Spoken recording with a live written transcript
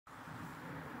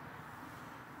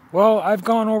Well, I've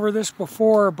gone over this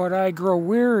before, but I grow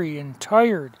weary and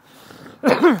tired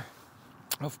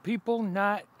of people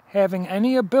not having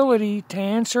any ability to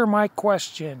answer my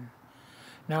question.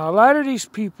 Now, a lot of these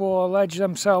people allege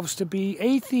themselves to be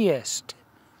atheists,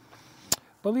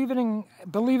 believing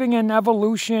in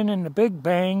evolution and the Big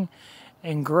Bang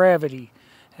and gravity.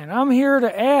 And I'm here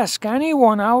to ask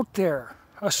anyone out there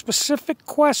a specific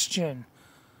question,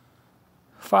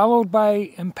 followed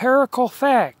by empirical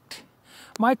fact.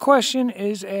 My question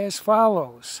is as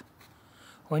follows.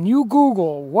 When you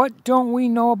Google, what don't we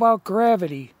know about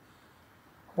gravity?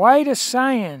 Why does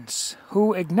science,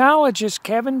 who acknowledges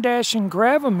Cavendish and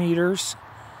gravimeters,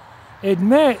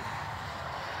 admit,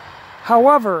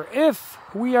 however, if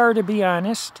we are to be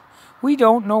honest, we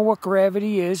don't know what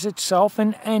gravity is itself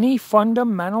in any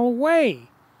fundamental way?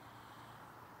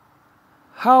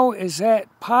 How is that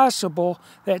possible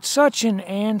that such an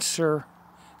answer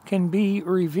can be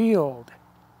revealed?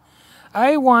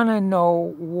 I want to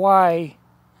know why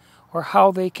or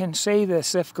how they can say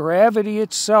this if gravity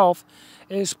itself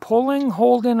is pulling,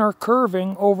 holding, or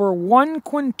curving over 1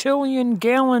 quintillion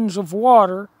gallons of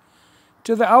water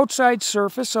to the outside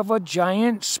surface of a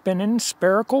giant spinning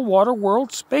spherical water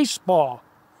world space ball.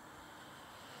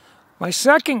 My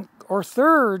second or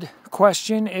third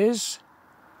question is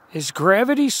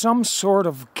gravity some sort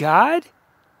of God?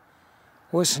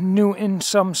 Was Newton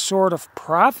some sort of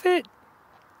prophet?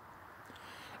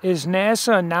 Is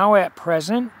NASA now at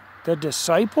present the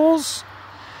disciples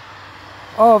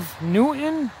of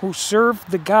Newton who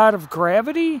served the god of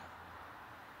gravity?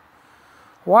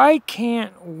 Why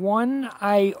can't one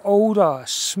iota,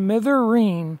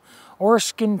 smithereen, or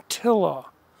scintilla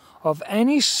of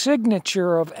any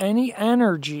signature of any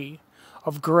energy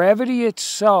of gravity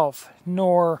itself,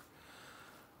 nor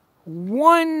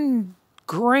 1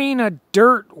 grain of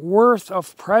dirt worth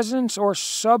of presence or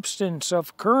substance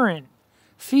of current,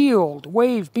 field,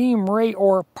 wave, beam, ray,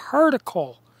 or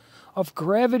particle of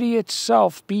gravity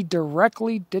itself be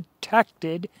directly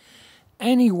detected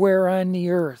anywhere on the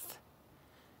earth?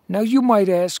 Now you might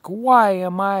ask, why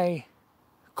am I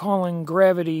calling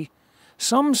gravity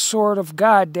some sort of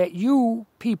God that you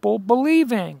people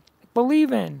believe in?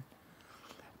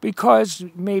 Because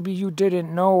maybe you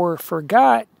didn't know or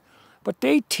forgot, but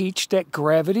they teach that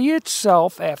gravity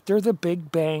itself, after the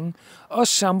Big Bang,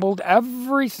 assembled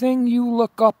everything you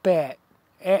look up at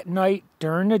night,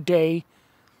 during the day,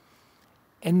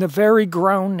 and the very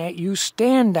ground that you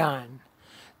stand on.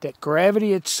 That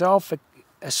gravity itself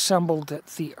assembled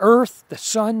the earth, the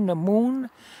sun, the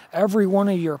moon, every one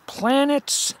of your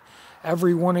planets,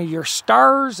 every one of your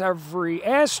stars, every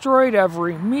asteroid,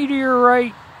 every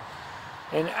meteorite,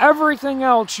 and everything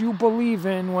else you believe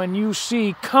in when you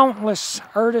see countless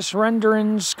artist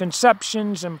renderings,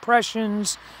 conceptions,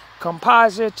 impressions,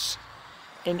 composites,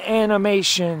 and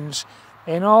animations,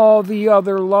 and all the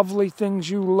other lovely things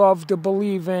you love to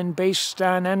believe in based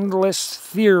on endless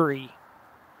theory.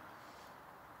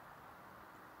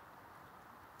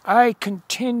 I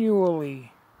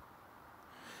continually,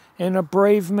 in a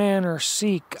brave manner,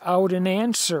 seek out an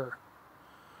answer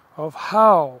of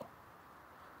how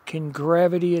can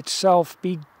gravity itself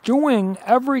be doing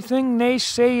everything they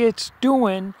say it's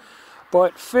doing,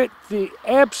 but fit the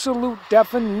absolute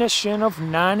definition of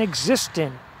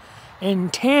non-existent,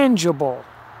 intangible,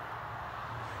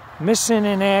 missing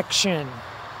in action?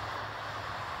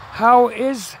 How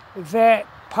is that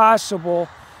possible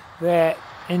that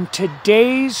in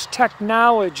today's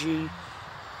technology,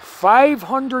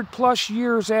 500 plus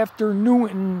years after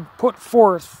Newton put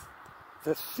forth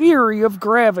the theory of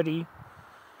gravity,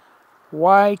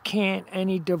 why can't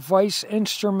any device,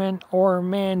 instrument, or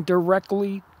man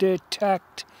directly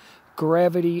detect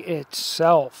gravity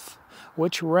itself?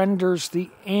 Which renders the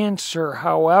answer,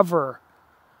 however,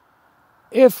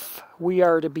 if we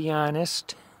are to be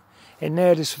honest, and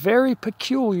that is very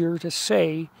peculiar to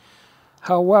say,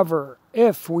 however,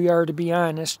 if we are to be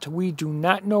honest, we do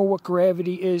not know what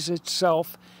gravity is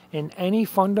itself in any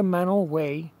fundamental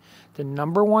way. The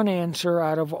number one answer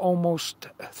out of almost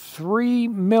 3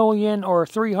 million or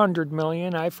 300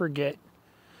 million, I forget.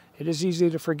 It is easy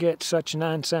to forget such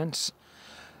nonsense.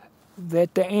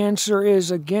 That the answer is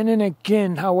again and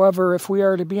again, however, if we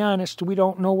are to be honest, we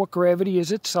don't know what gravity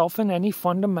is itself in any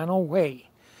fundamental way.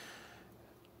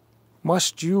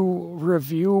 Must you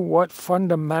review what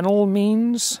fundamental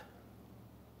means?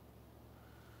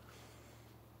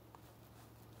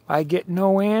 I get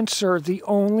no answer. The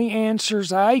only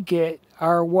answers I get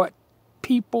are what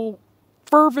people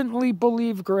fervently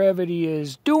believe gravity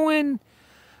is doing,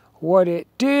 what it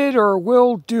did or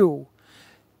will do.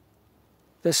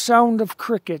 The sound of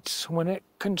crickets when it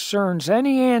concerns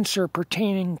any answer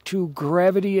pertaining to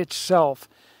gravity itself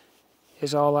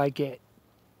is all I get.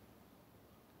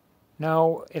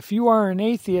 Now, if you are an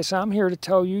atheist, I'm here to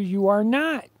tell you you are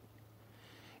not.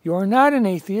 You are not an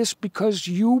atheist because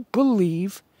you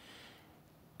believe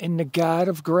in the God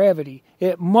of gravity.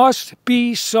 It must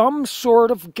be some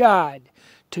sort of God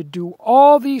to do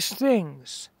all these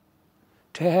things,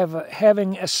 to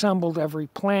having assembled every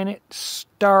planet,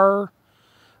 star,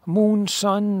 moon,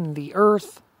 sun, the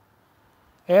earth,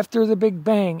 after the Big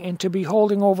Bang, and to be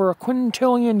holding over a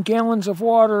quintillion gallons of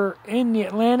water in the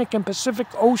Atlantic and Pacific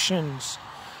Oceans,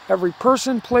 every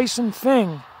person, place, and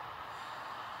thing,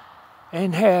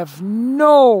 and have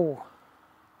no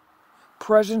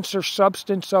presence or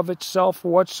substance of itself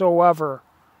whatsoever.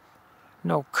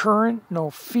 No current, no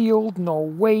field, no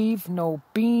wave, no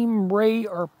beam, ray,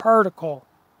 or particle.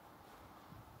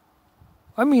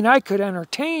 I mean, I could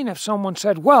entertain if someone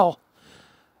said, well,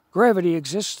 gravity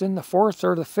exists in the 4th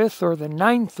or the 5th or the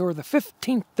 9th or the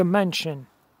 15th dimension.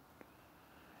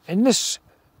 And this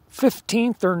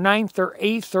 15th or 9th or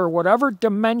 8th or whatever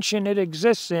dimension it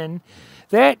exists in,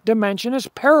 that dimension is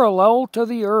parallel to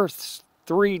the Earth's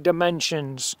 3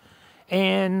 dimensions.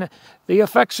 And the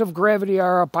effects of gravity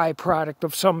are a byproduct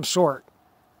of some sort.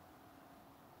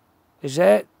 Is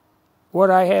that what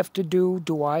I have to do?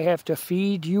 Do I have to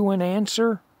feed you an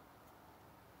answer?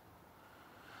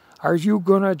 Are you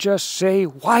going to just say,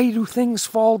 why do things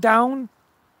fall down?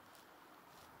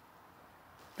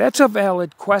 That's a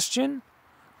valid question.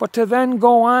 But to then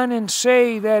go on and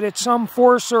say that it's some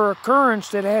force or occurrence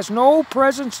that has no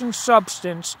presence and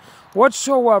substance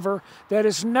whatsoever, that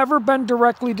has never been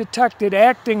directly detected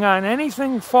acting on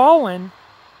anything fallen,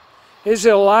 is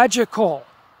illogical.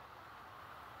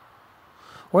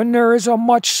 When there is a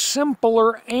much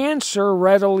simpler answer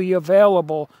readily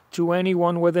available to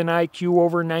anyone with an IQ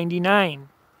over 99.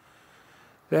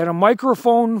 That a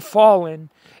microphone fallen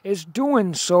is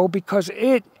doing so because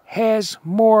it has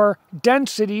more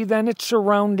density than its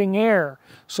surrounding air,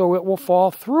 so it will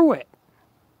fall through it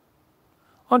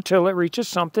until it reaches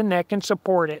something that can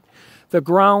support it, the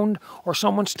ground, or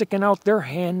someone sticking out their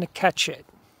hand to catch it.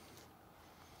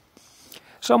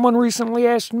 Someone recently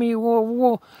asked me,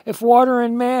 well, if water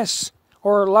and mass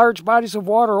or large bodies of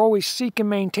water always seek and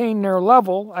maintain their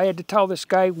level, I had to tell this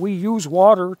guy we use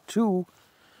water to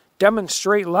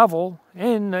demonstrate level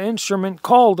in the instrument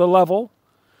called a level.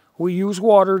 We use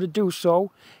water to do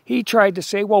so. He tried to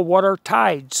say, well, what are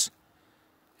tides?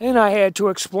 And I had to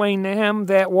explain to him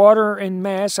that water and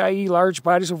mass, i.e. large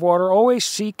bodies of water, always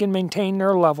seek and maintain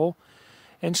their level,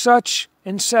 and such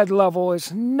and said level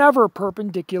is never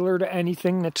perpendicular to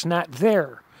anything that's not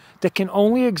there, that can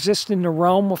only exist in the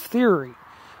realm of theory,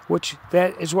 which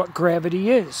that is what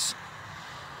gravity is.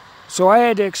 So I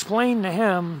had to explain to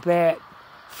him that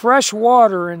fresh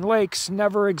water in lakes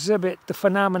never exhibit the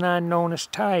phenomenon known as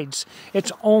tides.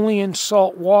 It's only in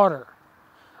salt water.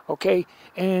 Okay?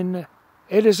 And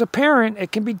it is apparent,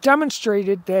 it can be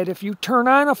demonstrated that if you turn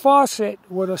on a faucet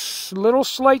with a little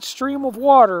slight stream of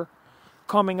water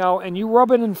coming out and you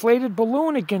rub an inflated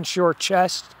balloon against your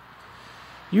chest,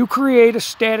 you create a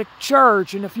static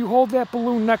charge. And if you hold that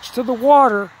balloon next to the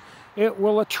water, it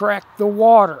will attract the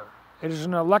water. It is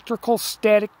an electrical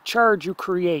static charge you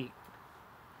create.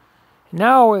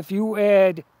 Now, if you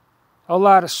add a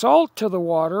lot of salt to the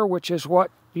water, which is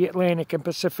what the Atlantic and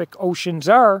Pacific Oceans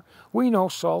are, we know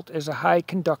salt is a high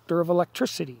conductor of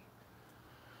electricity.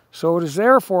 So it is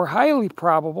therefore highly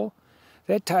probable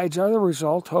that tides are the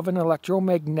result of an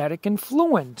electromagnetic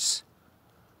influence.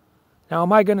 Now,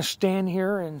 am I going to stand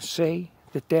here and say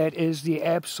that that is the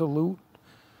absolute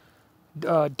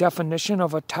definition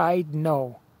of a tide?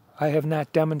 No. I have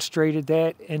not demonstrated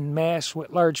that in mass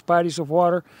with large bodies of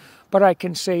water, but I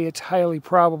can say it's highly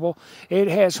probable. It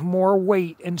has more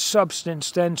weight and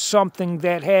substance than something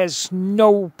that has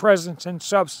no presence and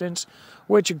substance,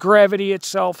 which gravity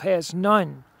itself has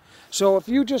none. So if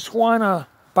you just want to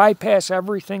bypass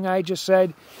everything I just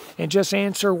said and just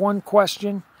answer one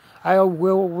question, I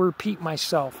will repeat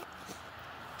myself.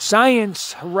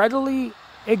 Science readily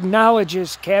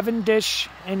acknowledges Cavendish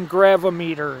and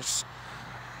gravimeters,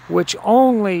 which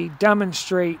only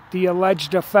demonstrate the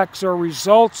alleged effects or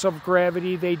results of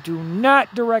gravity. They do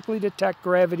not directly detect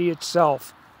gravity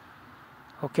itself.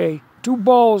 Okay? Two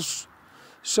balls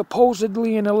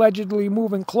supposedly and allegedly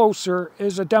moving closer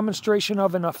is a demonstration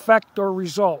of an effect or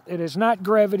result. It is not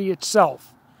gravity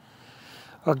itself.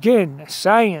 Again,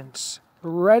 science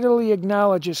readily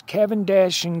acknowledges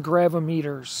Cavendish and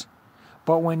gravimeters.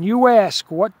 But when you ask,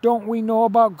 what don't we know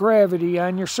about gravity,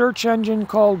 on your search engine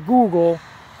called Google,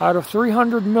 out of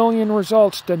 300 million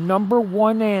results, the number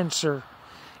one answer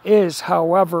is,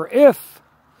 however, if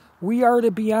we are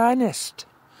to be honest,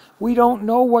 we don't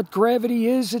know what gravity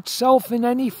is itself in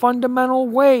any fundamental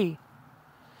way.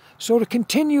 So to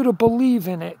continue to believe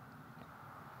in it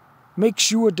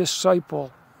makes you a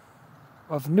disciple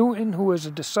of Newton, who is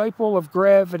a disciple of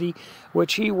gravity,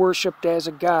 which he worshipped as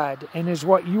a god, and is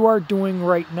what you are doing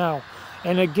right now.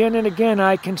 And again,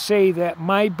 I can say that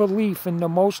my belief in the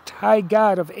Most High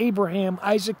God of Abraham,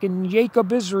 Isaac, and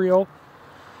Jacob Israel,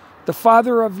 the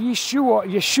Father of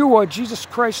Yeshua, Jesus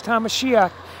Christ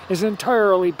HaMashiach, is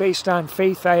entirely based on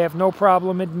faith. I have no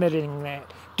problem admitting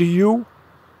that. Do you?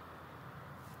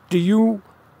 Do you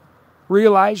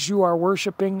realize you are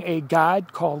worshiping a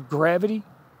God called gravity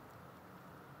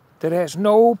that has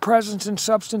no presence and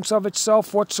substance of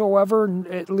itself whatsoever?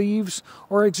 It leaves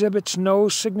or exhibits no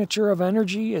signature of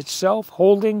energy itself,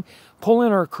 pulling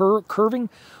or curving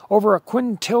over a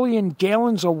quintillion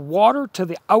gallons of water to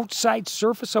the outside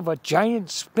surface of a giant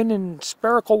spinning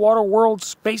spherical water world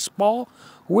space ball,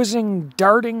 whizzing,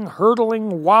 darting,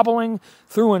 hurtling, wobbling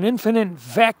through an infinite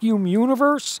vacuum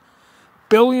universe,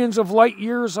 billions of light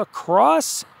years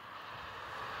across?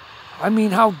 I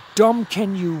mean, how dumb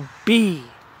can you be?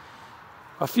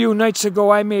 A few nights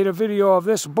ago, I made a video of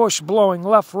this bush blowing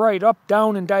left, right, up,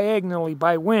 down, and diagonally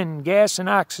by wind, gas, and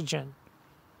oxygen.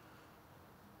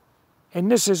 And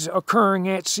this is occurring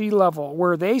at sea level,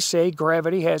 where they say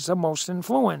gravity has the most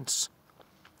influence.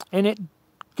 And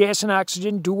gas and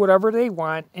oxygen do whatever they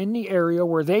want in the area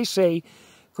where they say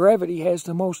gravity has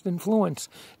the most influence.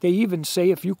 They even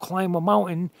say if you climb a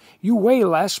mountain, you weigh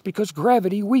less because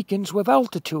gravity weakens with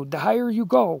altitude the higher you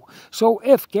go. So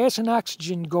if gas and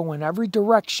oxygen go in every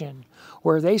direction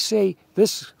where they say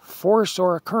this force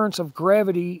or occurrence of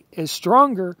gravity is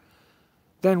stronger,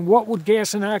 then what would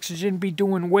gas and oxygen be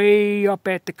doing way up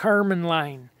at the Kármán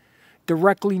line,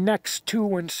 directly next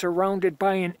to and surrounded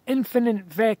by an infinite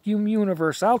vacuum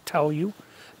universe? I'll tell you,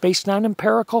 based on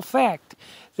empirical fact,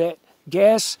 that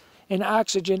gas and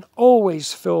oxygen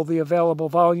always fill the available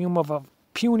volume of a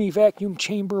puny vacuum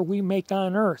chamber we make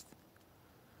on Earth.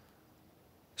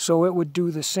 So it would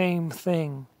do the same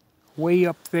thing way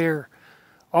up there.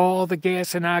 All the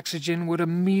gas and oxygen would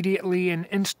immediately and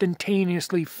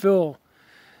instantaneously fill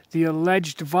the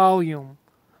alleged volume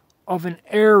of an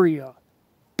area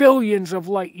billions of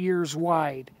light years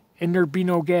wide, and there'd be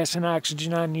no gas and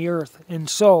oxygen on the Earth.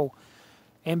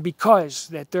 And because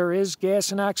that there is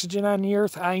gas and oxygen on the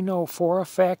Earth, I know for a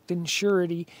fact and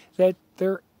surety that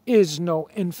there is no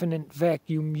infinite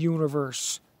vacuum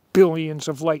universe billions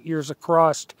of light years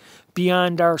across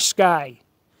beyond our sky,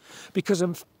 because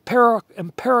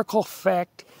empirical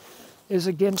fact is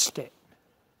against it.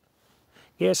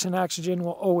 Gas and oxygen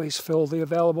will always fill the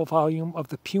available volume of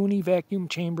the puny vacuum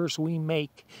chambers we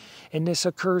make. And this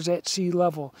occurs at sea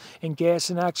level. And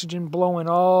gas and oxygen blow in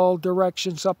all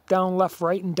directions, up, down, left,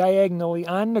 right, and diagonally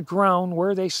on the ground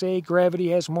where they say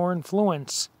gravity has more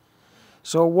influence.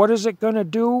 So what is it going to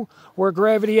do where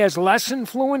gravity has less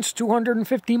influence,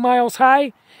 250 miles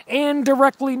high, and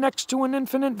directly next to an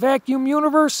infinite vacuum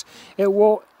universe? It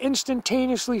will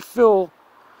instantaneously fill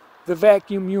the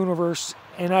vacuum universe,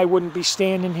 and I wouldn't be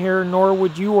standing here, nor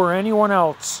would you or anyone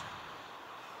else.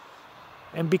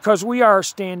 And because we are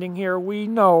standing here, we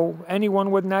know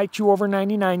anyone with an IQ over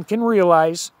 99 can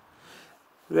realize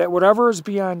that whatever is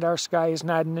beyond our sky is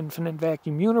not an infinite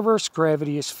vacuum universe.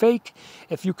 Gravity is fake.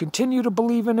 If you continue to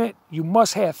believe in it, you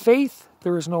must have faith.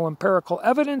 There is no empirical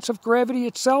evidence of gravity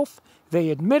itself.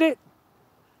 They admit it.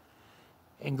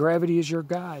 And gravity is your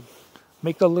God.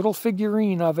 Make a little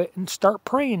figurine of it and start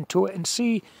praying to it and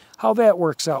see how that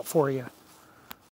works out for you.